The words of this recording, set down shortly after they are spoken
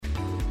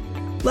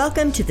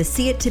Welcome to the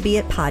See It to Be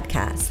It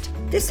podcast.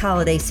 This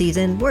holiday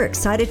season, we're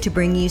excited to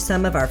bring you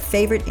some of our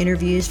favorite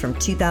interviews from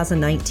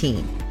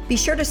 2019. Be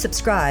sure to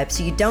subscribe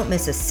so you don't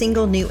miss a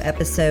single new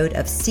episode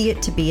of See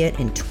It to Be It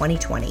in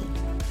 2020.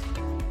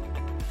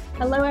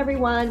 Hello,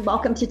 everyone.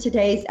 Welcome to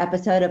today's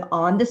episode of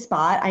On the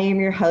Spot. I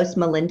am your host,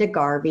 Melinda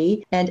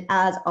Garvey. And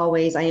as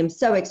always, I am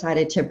so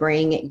excited to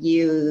bring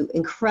you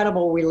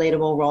incredible,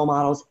 relatable role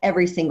models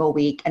every single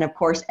week. And of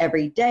course,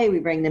 every day we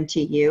bring them to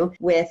you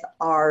with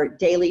our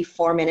daily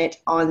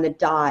 4-minute On the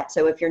Dot.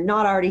 So if you're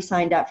not already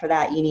signed up for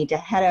that, you need to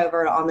head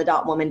over to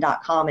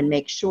onthedotwoman.com and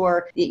make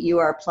sure that you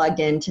are plugged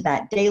into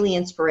that daily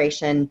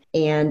inspiration.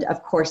 And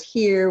of course,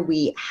 here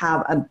we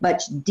have a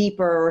much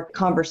deeper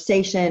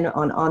conversation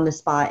on the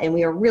spot. And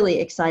we are really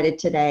excited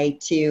today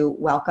to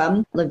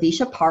welcome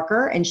Lavisha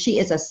Parker, and she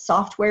is a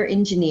software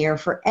engineer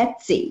for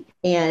Etsy.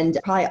 And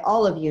probably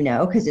all of you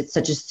know, because it's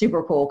such a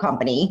super cool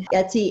company,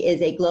 Etsy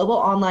is a global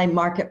online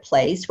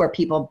marketplace where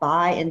people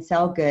buy and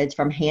sell goods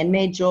from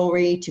handmade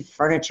jewelry to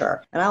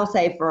furniture. And I'll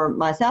say for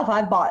myself,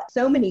 I've bought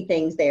so many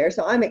things there.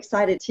 So I'm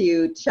excited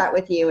to chat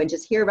with you and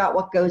just hear about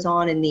what goes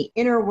on in the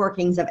inner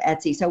workings of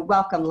Etsy. So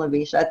welcome,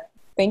 Lavisha.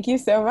 Thank you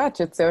so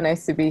much. It's so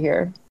nice to be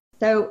here.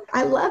 So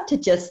I love to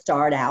just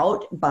start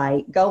out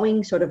by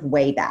going sort of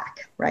way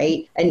back,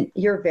 right? And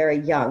you're very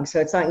young, so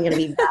it's not going to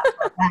be that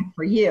far back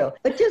for you.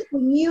 But just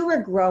when you were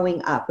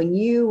growing up, when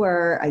you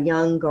were a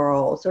young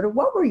girl, sort of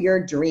what were your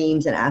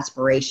dreams and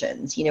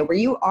aspirations? You know, were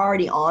you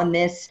already on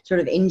this sort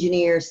of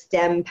engineer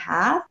STEM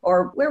path,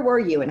 or where were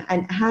you and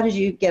how did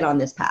you get on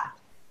this path?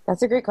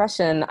 That's a great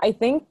question. I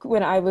think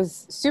when I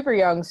was super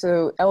young,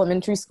 so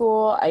elementary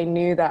school, I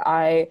knew that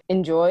I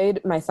enjoyed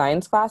my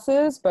science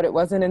classes, but it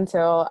wasn't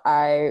until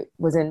I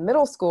was in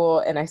middle school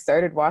and I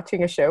started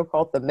watching a show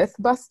called The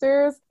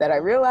Mythbusters that I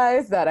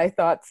realized that I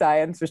thought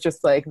science was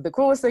just like the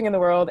coolest thing in the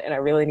world and I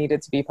really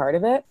needed to be part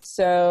of it.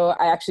 So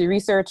I actually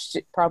researched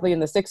probably in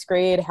the 6th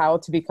grade how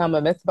to become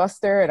a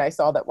Mythbuster, and I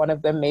saw that one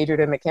of them majored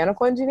in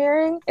mechanical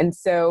engineering. And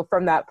so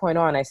from that point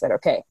on, I said,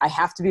 okay, I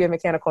have to be a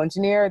mechanical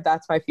engineer.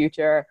 That's my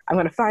future. I'm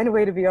going to find a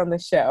way to be on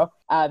this show.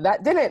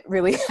 That didn't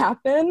really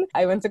happen.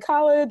 I went to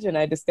college and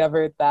I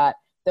discovered that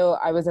though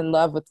I was in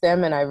love with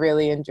them and I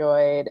really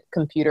enjoyed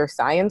computer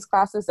science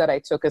classes that I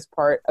took as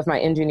part of my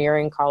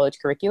engineering college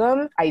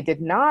curriculum, I did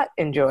not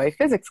enjoy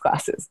physics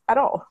classes at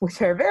all, which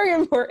are very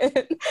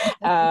important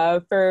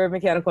for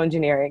mechanical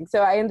engineering. So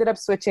I ended up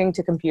switching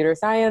to computer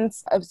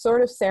science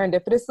sort of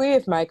serendipitously.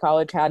 If my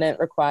college hadn't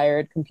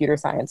required computer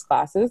science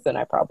classes, then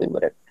I probably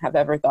wouldn't have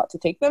ever thought to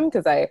take them,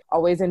 because I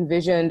always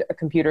envisioned a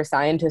computer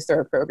scientist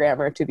or a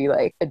programmer to be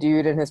like a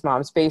dude in his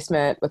mom's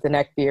basement with a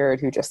neck beard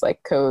who just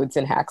like codes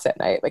and hacks at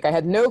night. Like I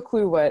had no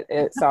clue what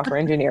a software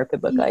engineer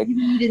could look like.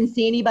 You didn't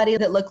see anybody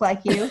that looked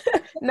like you?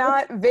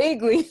 Not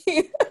vaguely.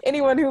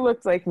 Anyone who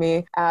looked like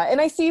me.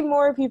 And I see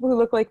more people who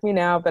look like me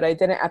now, but I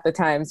didn't at the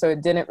time. So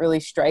it didn't really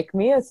strike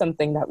me as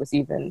something that was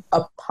even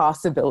a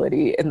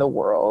possibility in the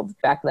world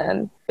back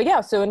then. But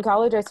yeah, so in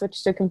college, I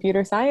switched to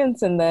computer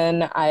science, and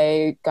then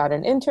I got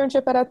an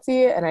internship at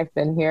Etsy, and I've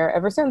been here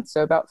ever since.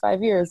 So about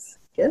 5 years.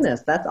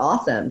 Goodness, that's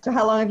awesome. So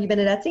how long have you been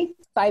at Etsy?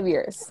 5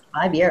 years.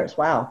 5 years.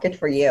 Wow. Good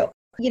for you.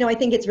 You know, I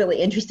think it's really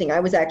interesting. I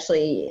was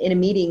actually in a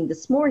meeting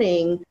this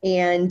morning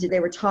and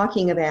they were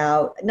talking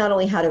about not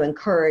only how to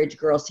encourage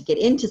girls to get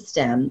into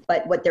STEM,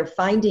 but what they're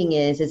finding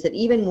is that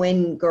even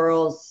when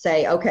girls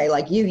say, okay,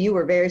 like you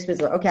were very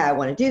specific, okay, I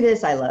want to do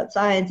this, I love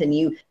science, and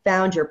you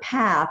found your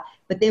path.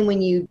 But then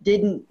when you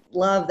didn't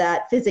love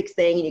that physics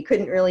thing and you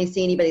couldn't really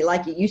see anybody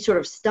like it, you sort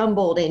of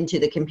stumbled into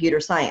the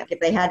computer science. If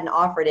they hadn't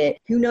offered it,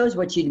 who knows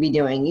what you'd be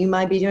doing? You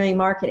might be doing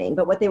marketing.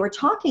 But what they were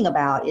talking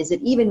about is that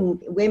even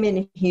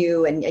women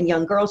who, and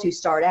young girls who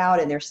start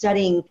out and they're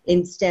studying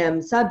in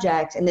STEM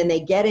subjects, and then they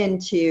get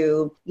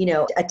into, you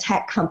know, a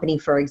tech company,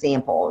 for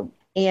example,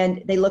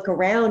 and they look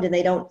around and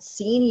they don't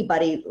see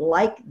anybody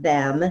like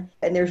them,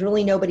 and there's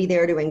really nobody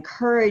there to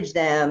encourage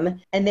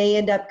them, and they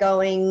end up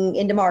going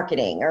into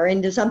marketing or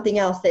into something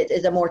else that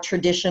is a more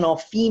traditional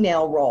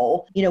female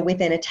role, you know,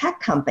 within a tech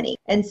company.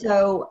 And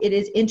so it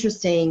is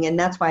interesting, and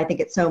that's why I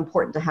think it's so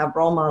important to have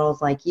role models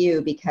like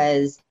you,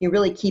 because you're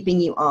really keeping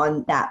you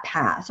on that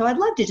path. So I'd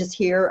love to just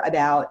hear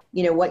about,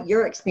 you know, what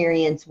your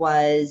experience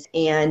was,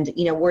 and,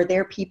 you know, were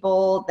there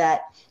people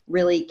that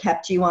really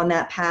kept you on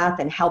that path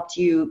and helped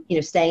you, you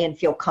know, stay and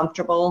feel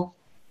comfortable?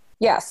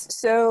 Yes.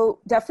 So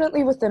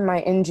definitely within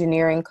my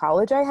engineering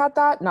college, I had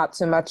that, not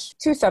so much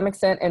to some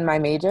extent in my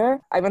major.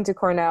 I went to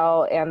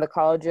Cornell, and the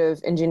College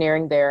of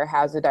Engineering there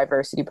has a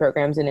diversity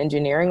programs and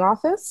engineering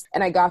office.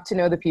 And I got to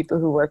know the people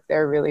who work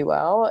there really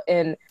well.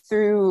 And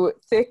through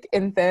thick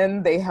and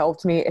thin, they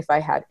helped me if I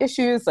had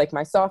issues. Like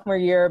my sophomore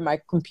year, my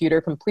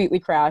computer completely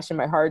crashed and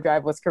my hard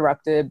drive was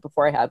corrupted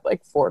before I had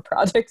like 4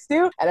 projects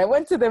due. And I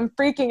went to them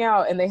freaking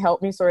out, and they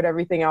helped me sort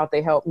everything out.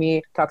 They helped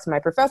me talk to my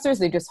professors.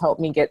 They just helped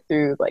me get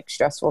through like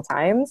stressful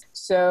times.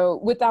 So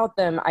without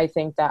them, I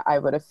think that I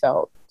would have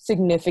felt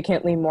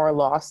significantly more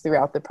lost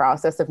throughout the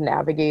process of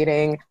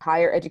navigating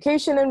higher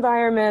education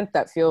environment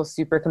that feels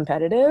super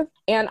competitive.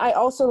 And I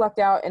also lucked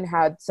out and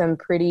had some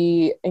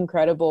pretty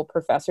incredible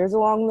professors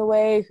along the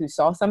way who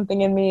saw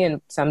something in me,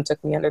 and some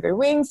took me under their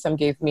wings, some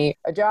gave me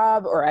a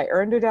job, or I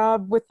earned a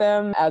job with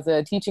them as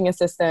a teaching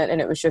assistant. And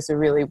it was just a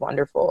really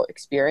wonderful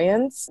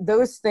experience.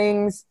 Those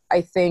things I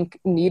think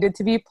needed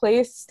to be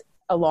placed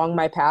along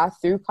my path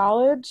through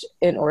college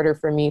in order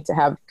for me to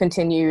have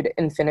continued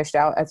and finished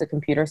out as a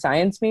computer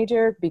science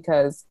major,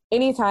 because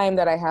anytime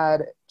that I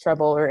had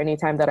trouble or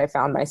anytime that I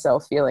found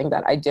myself feeling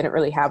that I didn't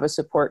really have a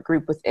support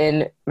group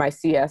within my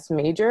CS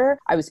major,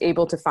 I was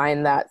able to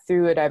find that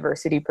through a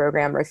diversity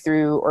program or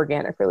through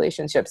organic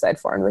relationships I'd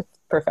formed with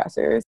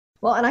professors.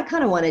 Well, and I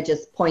kind of want to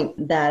just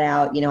point that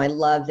out. I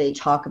love that you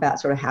talk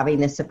about sort of having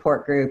this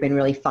support group and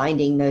really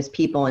finding those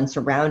people and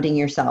surrounding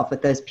yourself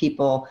with those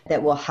people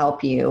that will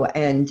help you.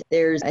 And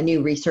there's a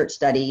new research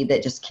study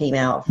that just came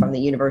out from the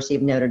University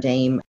of Notre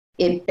Dame.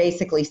 It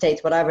basically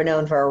states what I've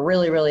known for a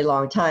really, really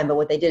long time. But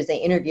what they did is they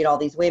interviewed all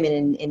these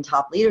women in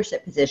top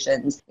leadership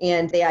positions,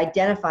 and they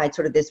identified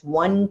sort of this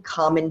one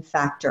common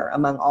factor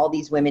among all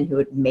these women who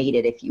had made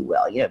it, if you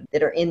will,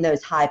 that are in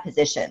those high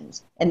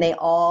positions. And they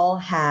all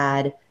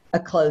had a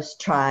close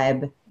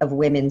tribe of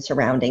women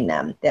surrounding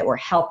them that were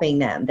helping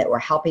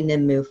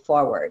them move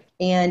forward.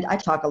 And I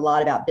talk a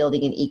lot about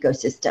building an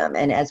ecosystem.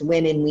 And as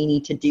women, we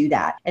need to do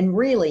that. And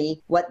really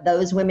what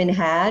those women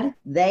had,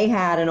 they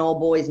had an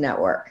old boys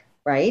network,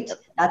 right?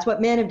 That's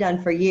what men have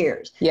done for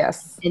years.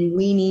 Yes. And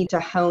we need to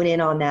hone in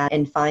on that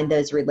and find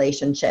those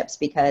relationships,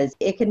 because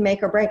it can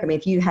make or break. I mean,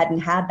 if you hadn't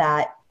had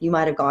that, you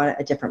might have gone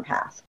a different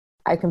path.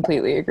 I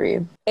completely agree.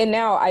 And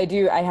now I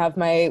have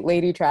my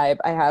lady tribe.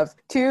 I have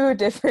 2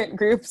 different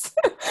groups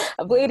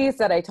of ladies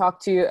that I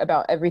talk to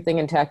about everything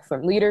in tech,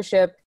 from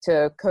leadership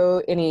to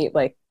any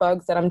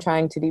bugs that I'm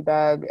trying to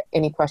debug,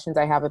 any questions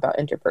I have about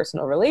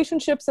interpersonal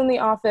relationships in the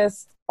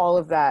office, all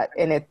of that.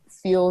 And it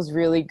feels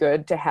really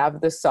good to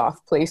have this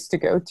soft place to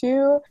go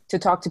to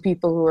talk to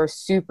people who are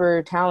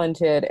super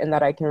talented and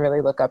that I can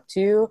really look up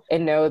to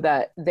and know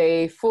that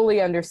they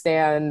fully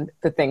understand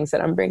the things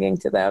that I'm bringing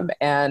to them.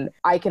 And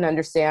I can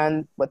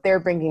understand what they're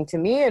bringing to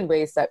me in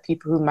ways that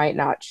people who might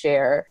not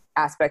share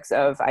aspects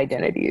of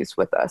identities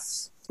with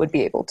us would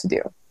be able to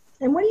do.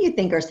 And what do you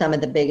think are some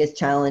of the biggest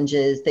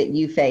challenges that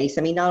you face?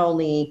 I mean, not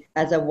only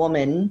as a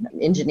woman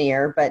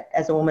engineer, but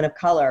as a woman of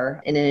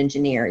color and an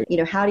engineer,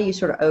 how do you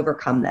sort of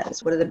overcome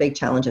those? What are the big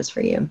challenges for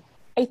you?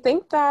 I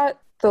think that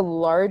the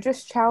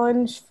largest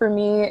challenge for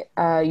me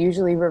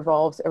usually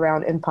revolves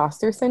around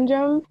imposter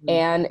syndrome. Mm-hmm.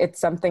 And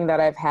it's something that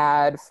I've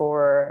had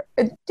for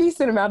a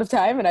decent amount of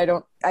time. And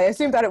I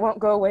assume that it won't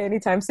go away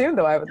anytime soon,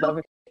 though I would love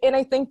it. And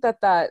I think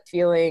that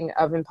feeling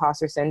of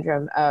imposter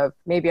syndrome, of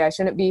maybe I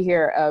shouldn't be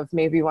here, of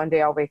maybe one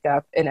day I'll wake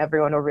up and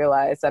everyone will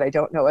realize that I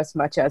don't know as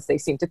much as they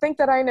seem to think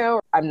that I know.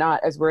 I'm not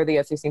as worthy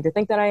as they seem to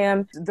think that I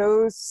am.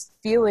 Those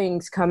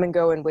feelings come and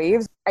go in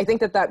waves. I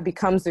think that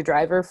becomes the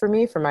driver for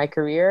me for my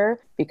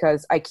career,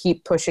 because I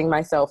keep pushing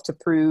myself to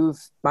prove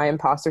my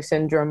imposter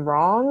syndrome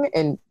wrong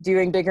and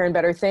doing bigger and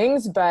better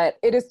things. But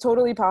it is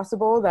totally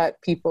possible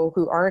that people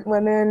who aren't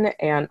women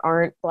and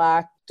aren't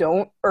Black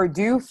don't or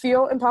do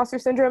feel imposter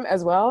syndrome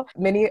as well.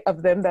 Many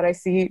of them that I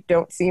see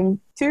don't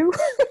seem to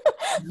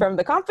from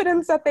the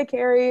confidence that they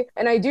carry.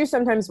 And I do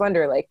sometimes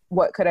wonder,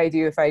 what could I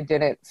do if I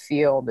didn't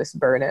feel this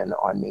burden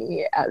on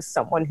me as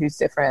someone who's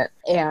different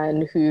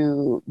and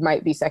who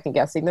might be second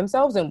guessing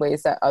themselves in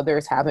ways that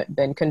others haven't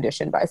been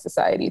conditioned by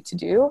society to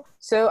do.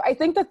 So I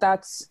think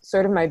that's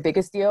sort of my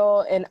biggest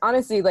deal. And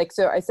honestly,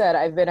 so I said,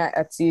 I've been at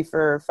Etsy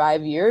for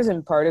 5 years.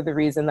 And part of the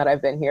reason that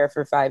I've been here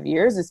for 5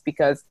 years is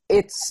because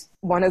it's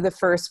one of the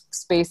first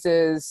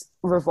spaces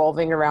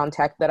revolving around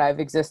tech that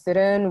I've existed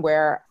in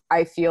where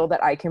I feel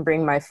that I can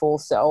bring my full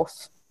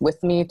self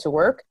with me to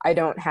work. I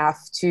don't have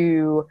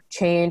to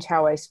change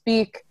how I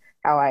speak,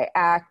 how I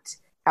act,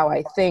 how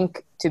I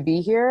think to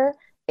be here.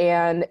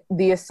 And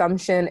the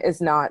assumption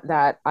is not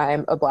that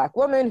I'm a Black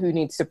woman who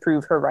needs to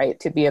prove her right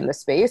to be in the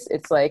space.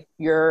 It's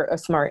you're a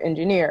smart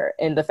engineer,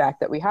 and the fact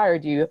that we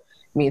hired you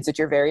means that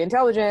you're very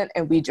intelligent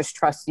and we just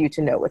trust you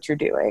to know what you're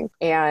doing.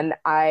 And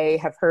I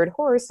have heard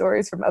horror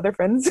stories from other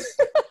friends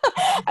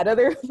at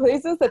other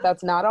places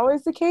that's not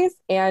always the case.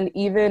 And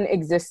even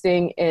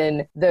existing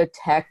in the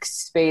tech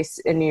space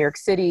in New York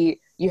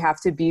City, you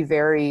have to be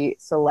very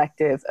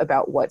selective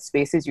about what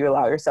spaces you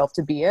allow yourself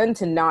to be in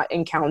to not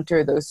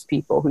encounter those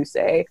people who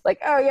say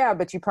oh yeah,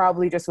 but you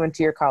probably just went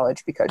to your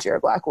college because you're a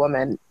Black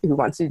woman who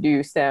wants to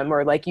do STEM,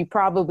 or you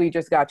probably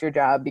just got your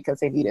job because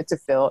they needed to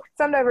fill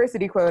some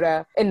diversity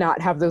quota, and not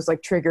have those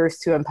triggers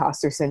to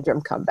imposter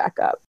syndrome come back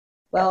up.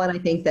 Well, and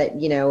I think that,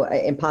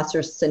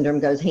 imposter syndrome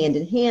goes hand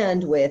in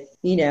hand with,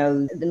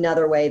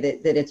 another way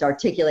that it's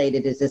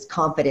articulated is this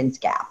confidence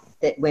gap.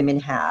 that women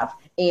have.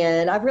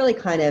 And I've really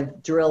kind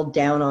of drilled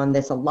down on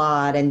this a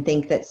lot and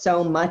think that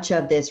so much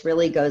of this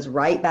really goes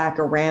right back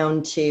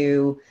around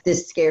to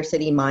this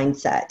scarcity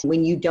mindset.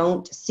 When you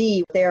don't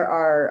see there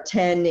are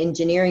 10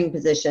 engineering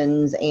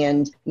positions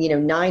and,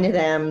 9 of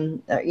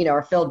them,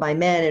 are filled by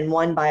men and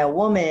 1 by a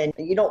woman,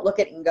 you don't look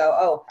at it and go,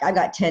 oh, I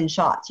got 10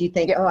 shots. You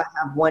think, oh, I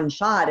have 1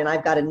 shot and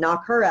I've got to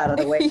knock her out of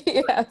the way.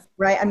 Yes.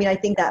 Right. I mean, I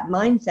think that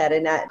mindset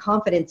and that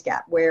confidence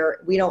gap where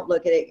we don't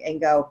look at it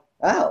and go,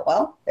 oh,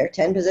 well, there are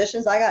 10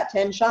 positions. I got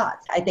 10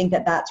 shots. I think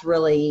that that's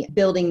really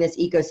building this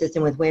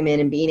ecosystem with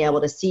women and being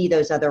able to see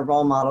those other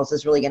role models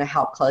is really going to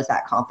help close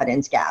that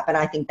confidence gap. And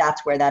I think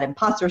that's where that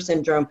imposter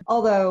syndrome,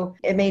 although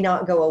it may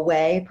not go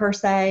away per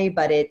se,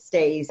 but it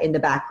stays in the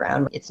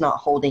background. It's not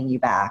holding you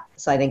back.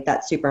 So I think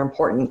that's super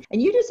important.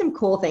 And you do some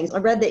cool things. I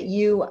read that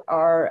you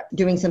are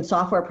doing some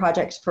software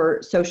projects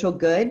for social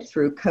good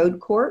through Code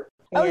Corp.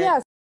 Oh,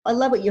 yes. I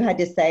love what you had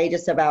to say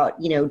just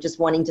about, just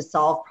wanting to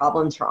solve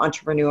problems for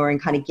entrepreneur and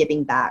kind of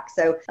giving back.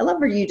 So I love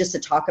for you just to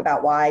talk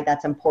about why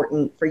that's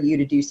important for you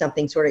to do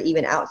something sort of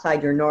even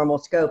outside your normal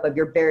scope of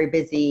your very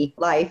busy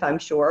life, I'm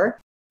sure.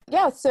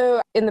 Yeah.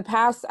 So in the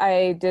past,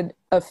 I did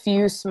a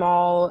few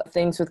small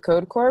things with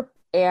Code Corp,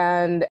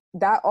 and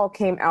that all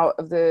came out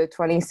of the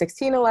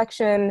 2016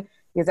 election,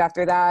 because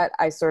after that,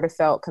 I sort of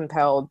felt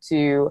compelled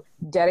to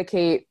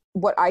dedicate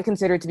what I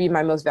considered to be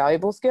my most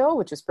valuable skill,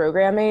 which is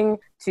programming,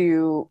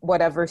 to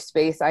whatever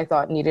space I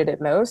thought needed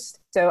it most.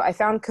 So I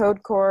found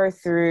Code Corp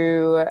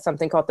through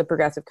something called the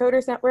Progressive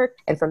Coders Network.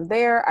 And from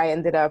there, I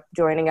ended up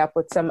joining up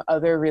with some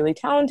other really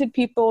talented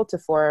people to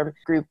form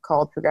a group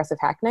called Progressive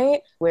Hack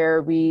Night,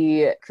 where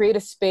we create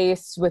a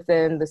space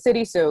within the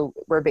city. So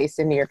we're based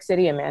in New York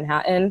City and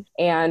Manhattan,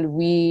 and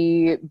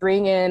we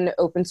bring in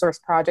open source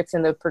projects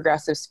in the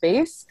progressive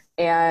space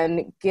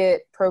and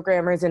get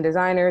programmers and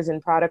designers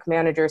and product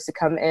managers to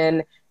come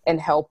in and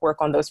help work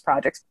on those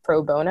projects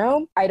pro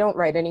bono. I don't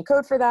write any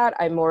code for that.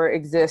 I more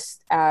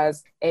exist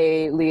as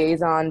a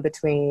liaison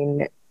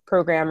between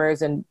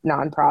programmers and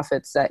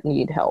nonprofits that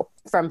need help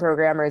from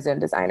programmers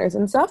and designers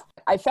and stuff.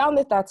 I found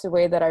that that's a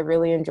way that I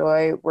really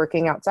enjoy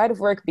working outside of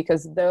work,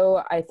 because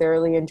though I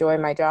thoroughly enjoy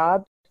my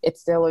job, it's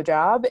still a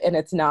job and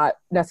it's not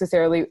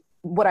necessarily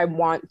what I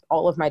want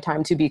all of my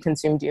time to be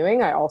consumed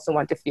doing. I also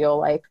want to feel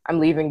like I'm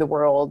leaving the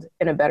world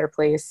in a better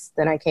place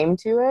than I came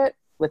to it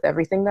with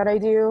everything that I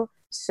do.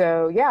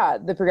 So yeah,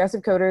 the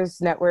Progressive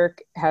Coders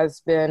Network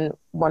has been a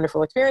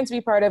wonderful experience to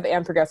be part of,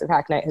 and Progressive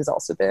Hack Night has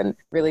also been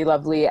really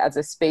lovely as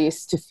a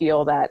space to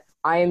feel that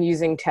I am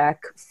using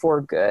tech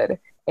for good.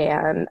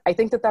 And I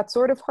think that that's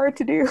sort of hard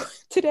to do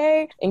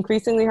today,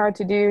 increasingly hard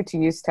to do, to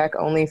use tech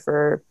only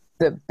for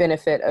the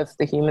benefit of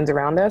the humans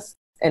around us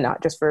and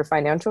not just for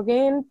financial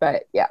gain.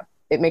 But yeah,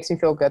 it makes me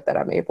feel good that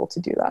I'm able to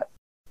do that.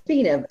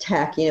 Speaking of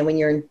tech, when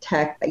you're in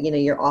tech,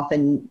 you're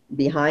often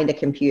behind a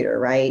computer,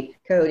 right?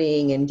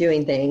 Coding and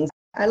doing things.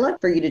 I'd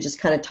love for you to just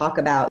kind of talk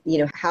about,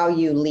 how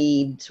you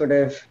lead sort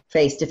of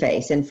face to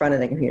face in front of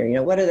the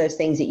computer. What are those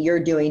things that you're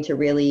doing to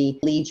really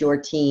lead your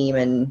team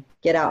and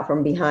get out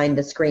from behind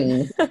the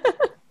screen?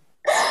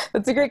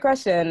 That's a great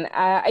question.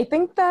 I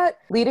think that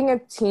leading a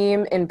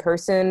team in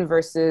person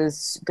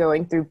versus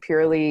going through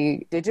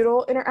purely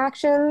digital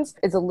interactions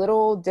is a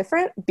little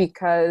different,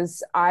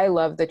 because I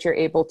love that you're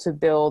able to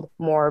build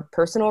more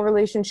personal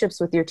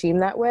relationships with your team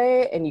that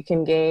way, and you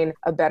can gain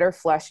a better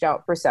fleshed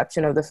out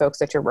perception of the folks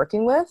that you're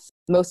working with,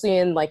 mostly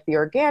in like the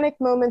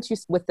organic moments you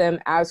with them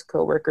as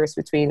coworkers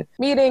between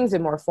meetings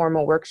and more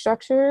formal work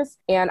structures.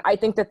 And I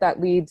think that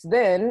that leads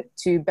then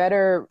to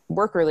better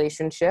work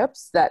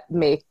relationships that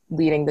make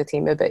leading the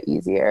team a bit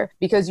easier,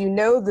 because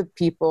the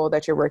people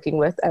that you're working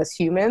with as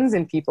humans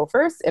and people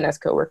first, and as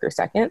coworkers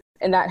second.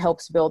 And that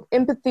helps build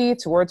empathy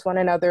towards one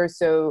another.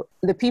 So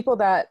the people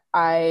that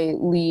I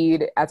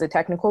lead as a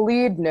technical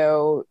lead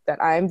know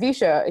that I'm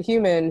Visha, a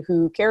human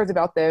who cares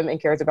about them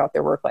and cares about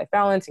their work-life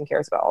balance and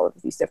cares about all of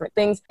these different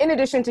things, in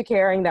addition to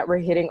caring that we're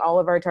hitting all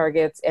of our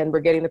targets and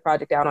we're getting the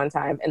project out on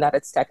time and that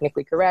it's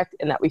technically correct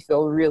and that we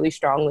feel really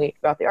strongly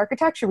about the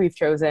architecture we've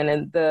chosen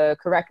and the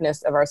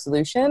correctness of our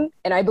solution.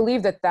 And I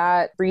believe that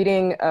that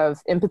breeding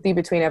of empathy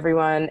between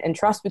everyone and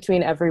trust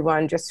between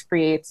everyone just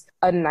creates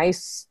a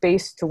nice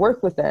space to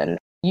work within.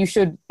 You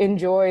should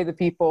enjoy the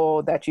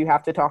people that you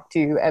have to talk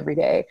to every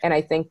day. And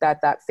I think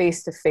that that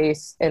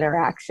face-to-face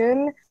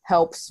interaction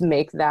helps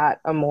make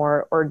that a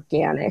more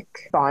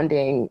organic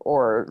bonding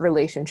or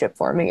relationship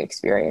forming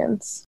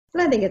experience.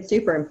 And I think it's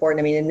super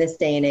important. I mean, in this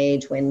day and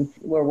age when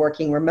we're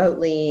working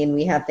remotely and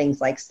we have things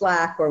like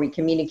Slack where we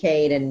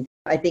communicate, and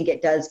I think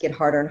it does get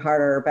harder and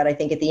harder, but I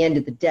think at the end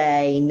of the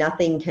day,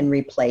 nothing can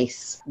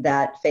replace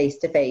that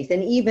face-to-face.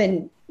 And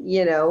even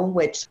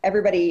which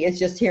everybody is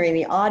just hearing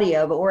the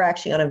audio, but we're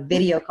actually on a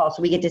video call,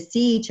 so we get to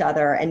see each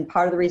other. And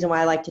part of the reason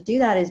why I like to do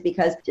that is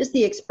because just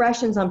the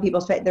expressions on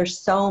people's face, there's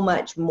so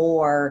much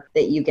more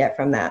that you get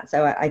from that.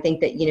 So I think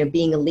that,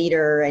 being a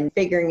leader and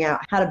figuring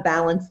out how to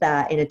balance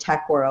that in a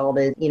tech world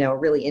is, a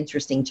really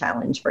interesting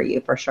challenge for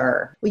you, for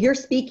sure. Well, you're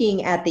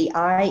speaking at the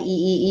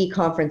IEEE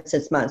conference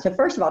this month. So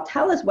first of all,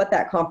 tell us what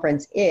that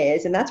conference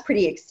is, and that's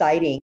pretty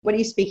exciting. What are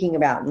you speaking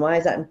about, and why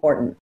is that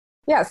important?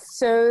 Yes,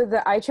 so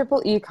the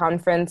IEEE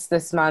conference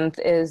this month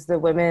is the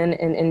Women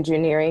in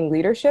Engineering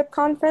Leadership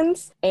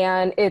Conference,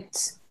 and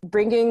it's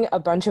bringing a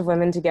bunch of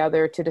women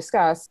together to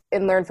discuss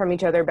and learn from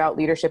each other about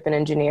leadership in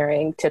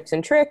engineering, tips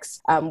and tricks,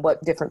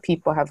 what different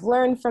people have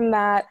learned from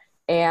that.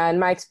 And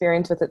my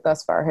experience with it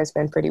thus far has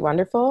been pretty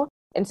wonderful.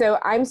 And so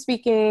I'm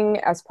speaking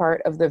as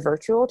part of the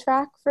virtual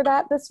track for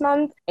that this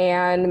month.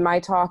 And my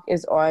talk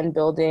is on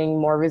building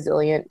more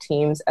resilient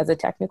teams as a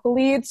technical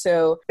lead.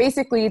 So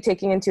basically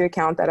taking into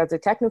account that as a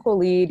technical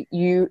lead,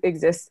 you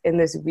exist in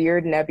this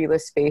weird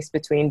nebulous space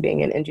between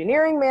being an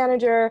engineering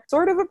manager,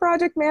 sort of a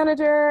project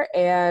manager,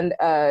 and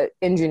an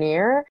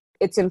engineer.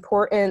 It's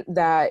important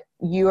that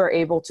you are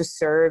able to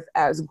serve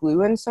as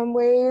glue in some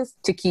ways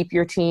to keep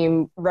your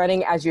team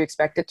running as you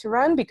expect it to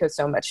run, because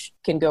so much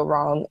can go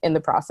wrong in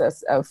the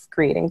process of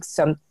creating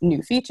some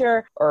new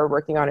feature or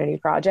working on a new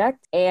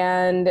project.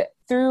 And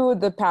through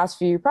the past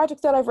few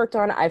projects that I've worked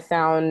on, I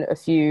found a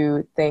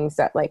few things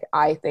that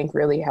I think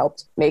really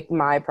helped make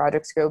my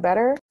projects go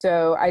better.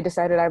 So I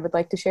decided I would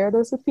like to share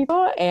those with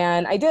people,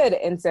 and I did.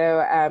 And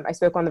so I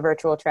spoke on the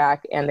virtual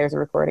track, and there's a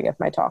recording of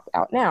my talk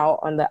out now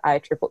on the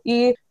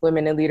IEEE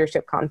Women in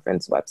Leadership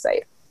Conference website.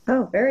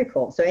 Oh, very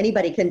cool. So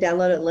anybody can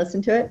download it and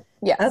listen to it?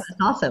 Yes. Oh,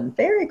 that's awesome.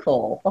 Very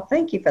cool. Well,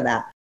 thank you for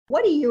that.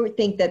 What do you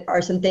think that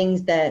are some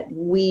things that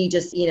we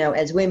just,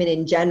 as women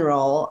in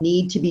general,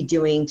 need to be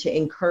doing to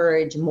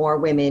encourage more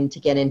women to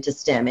get into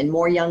STEM and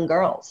more young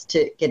girls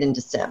to get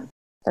into STEM?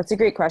 That's a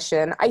great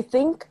question. I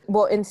think,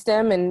 in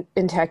STEM and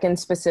in tech in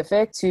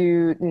specific,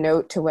 to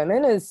note to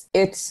women is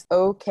it's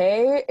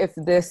okay if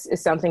this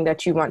is something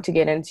that you want to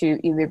get into,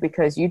 either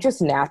because you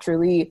just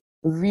naturally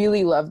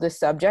really love this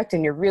subject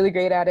and you're really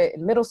great at it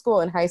in middle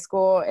school and high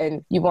school,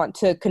 and you want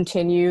to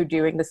continue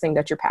doing this thing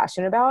that you're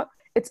passionate about.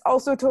 It's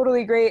also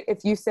totally great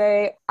if you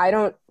say, I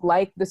don't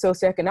like the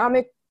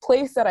socioeconomic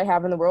place that I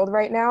have in the world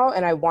right now,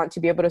 and I want to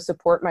be able to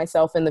support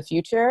myself in the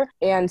future.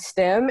 And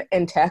STEM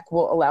and tech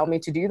will allow me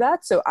to do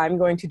that. So I'm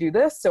going to do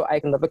this so I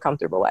can live a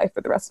comfortable life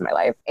for the rest of my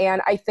life.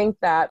 And I think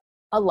that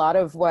a lot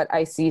of what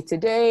I see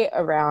today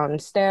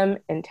around STEM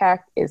and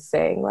tech is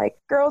saying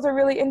girls are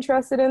really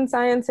interested in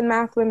science and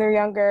math when they're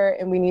younger,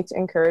 and we need to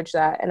encourage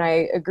that. And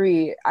I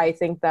agree. I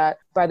think that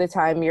by the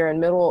time you're in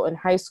middle and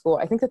high school,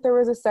 I think that there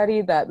was a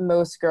study that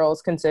most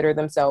girls consider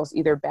themselves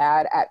either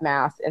bad at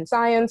math and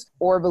science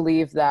or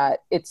believe that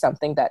it's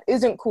something that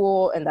isn't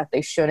cool and that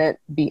they shouldn't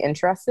be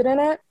interested in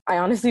it. I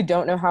honestly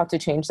don't know how to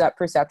change that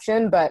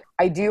perception, but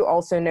I do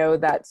also know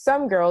that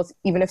some girls,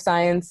 even if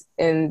science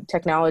and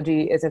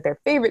technology isn't their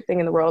favorite thing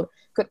in the world,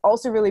 could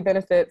also really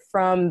benefit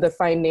from the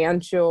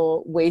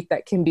financial weight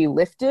that can be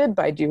lifted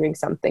by doing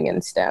something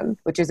in STEM,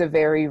 which is a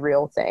very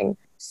real thing.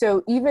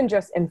 So even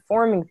just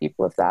informing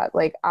people of that,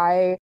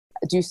 I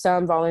do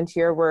some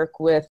volunteer work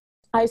with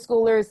high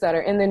schoolers that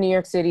are in the New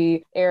York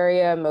City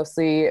area,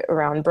 mostly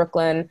around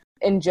Brooklyn,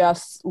 and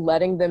just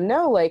letting them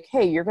know,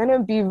 hey, you're going to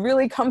be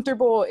really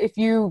comfortable if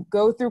you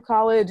go through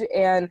college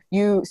and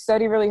you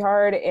study really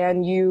hard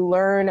and you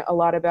learn a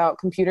lot about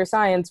computer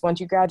science. Once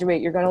you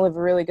graduate, you're going to live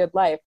a really good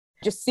life.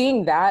 Just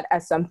seeing that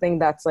as something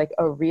that's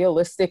a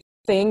realistic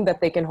thing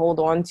that they can hold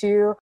on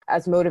to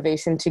as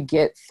motivation to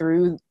get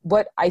through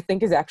what I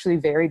think is actually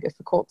very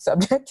difficult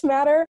subject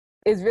matter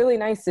is really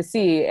nice to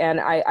see.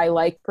 And I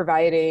like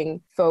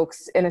providing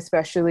folks, and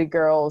especially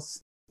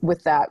girls,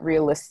 with that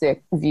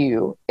realistic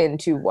view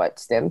into what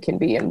STEM can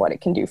be and what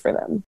it can do for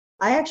them.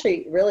 I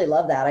actually really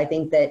love that. I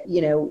think that,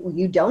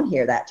 you don't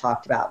hear that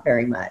talked about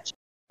very much.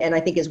 And I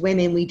think as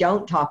women, we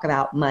don't talk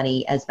about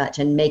money as much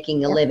and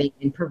making a living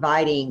and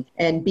providing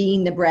and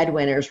being the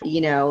breadwinners.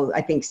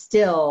 I think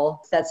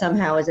still that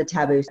somehow is a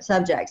taboo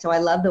subject. So I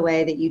love the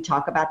way that you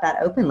talk about that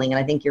openly. And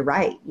I think you're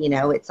right.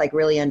 It's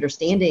really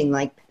understanding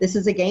this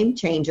is a game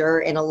changer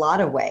in a lot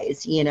of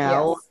ways.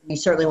 Yes. You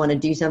certainly want to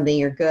do something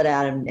you're good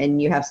at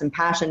and you have some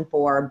passion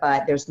for,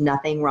 but there's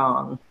nothing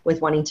wrong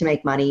with wanting to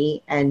make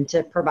money and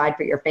to provide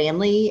for your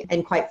family.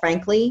 And quite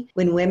frankly,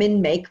 when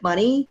women make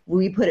money,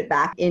 we put it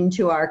back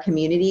into our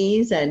community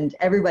and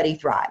everybody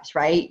thrives,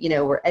 right?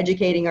 We're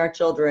educating our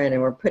children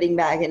and we're putting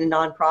back into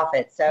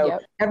nonprofits. So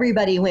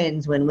Everybody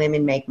wins when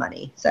women make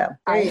money. So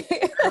I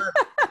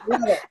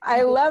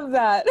love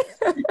that.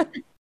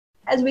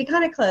 As we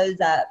kind of close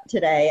up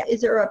today,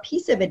 is there a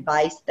piece of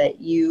advice that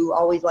you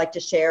always like to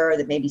share or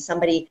that maybe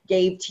somebody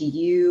gave to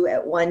you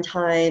at one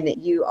time that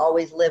you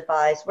always live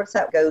by? So what's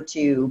that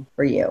go-to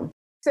for you?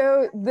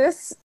 So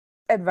this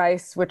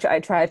advice, which I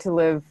try to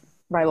live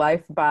my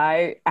life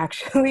by,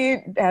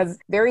 actually has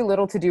very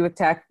little to do with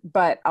tech,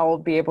 but I'll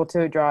be able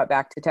to draw it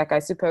back to tech, I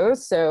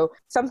suppose. So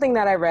something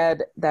that I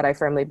read that I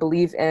firmly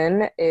believe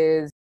in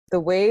is the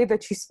way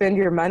that you spend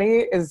your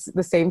money is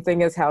the same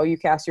thing as how you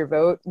cast your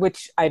vote,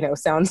 which I know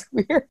sounds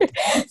weird.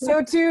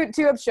 So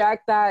to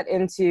abstract that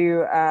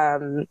into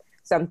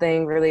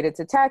something related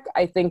to tech,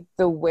 I think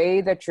the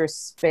way that you're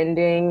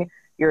spending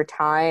your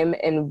time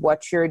and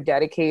what you're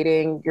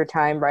dedicating your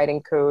time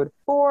writing code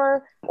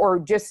for, or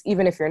just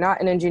even if you're not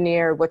an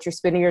engineer, what you're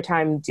spending your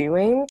time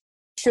doing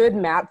should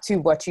map to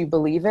what you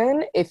believe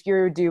in. If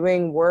you're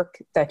doing work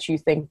that you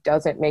think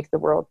doesn't make the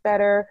world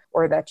better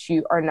or that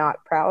you are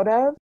not proud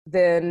of,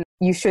 then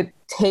you should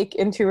take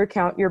into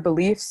account your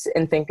beliefs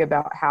and think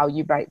about how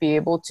you might be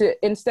able to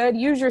instead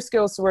use your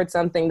skills towards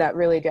something that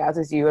really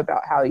jazzes you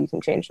about how you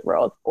can change the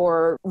world,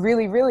 or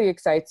really, really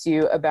excites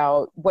you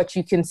about what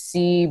you can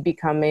see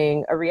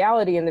becoming a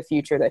reality in the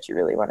future that you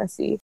really want to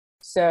see.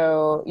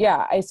 So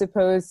yeah, I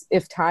suppose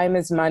if time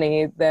is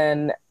money,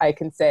 then I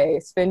can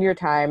say spend your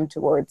time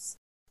towards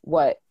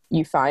what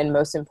you find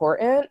most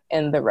important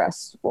and the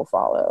rest will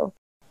follow.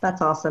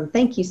 That's awesome.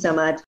 Thank you so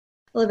much.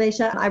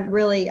 Laveisha, I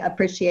really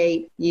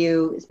appreciate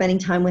you spending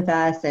time with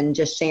us and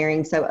just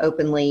sharing so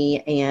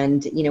openly.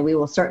 And, we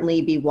will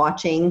certainly be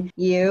watching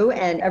you.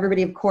 And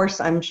everybody, of course,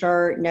 I'm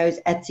sure knows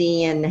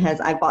Etsy and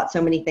I bought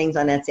so many things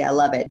on Etsy. I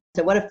love it.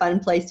 So what a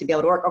fun place to be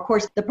able to work. Of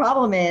course, the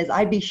problem is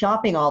I'd be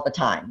shopping all the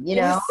time,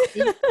 Yes.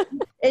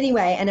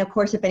 Anyway, and of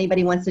course, if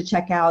anybody wants to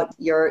check out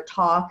your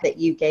talk that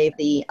you gave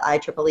the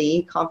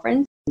IEEE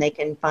conference, they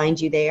can find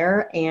you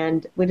there.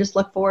 And we just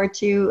look forward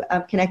to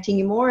connecting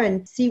you more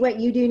and see what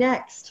you do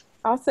next.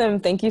 Awesome.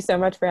 Thank you so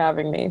much for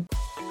having me.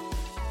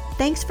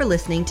 Thanks for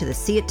listening to the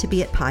See It to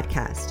Be It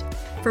podcast.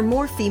 For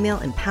more female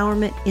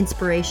empowerment,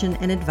 inspiration,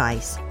 and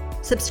advice,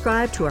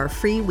 subscribe to our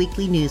free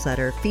weekly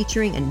newsletter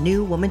featuring a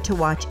new woman to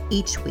watch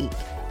each week.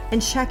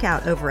 And check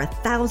out over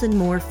 1,000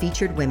 more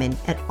featured women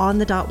at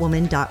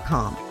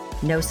onthedotwoman.com.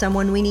 Know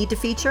someone we need to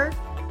feature?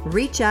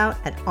 Reach out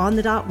at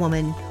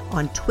onthedotwoman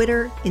on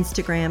Twitter,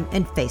 Instagram,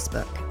 and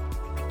Facebook.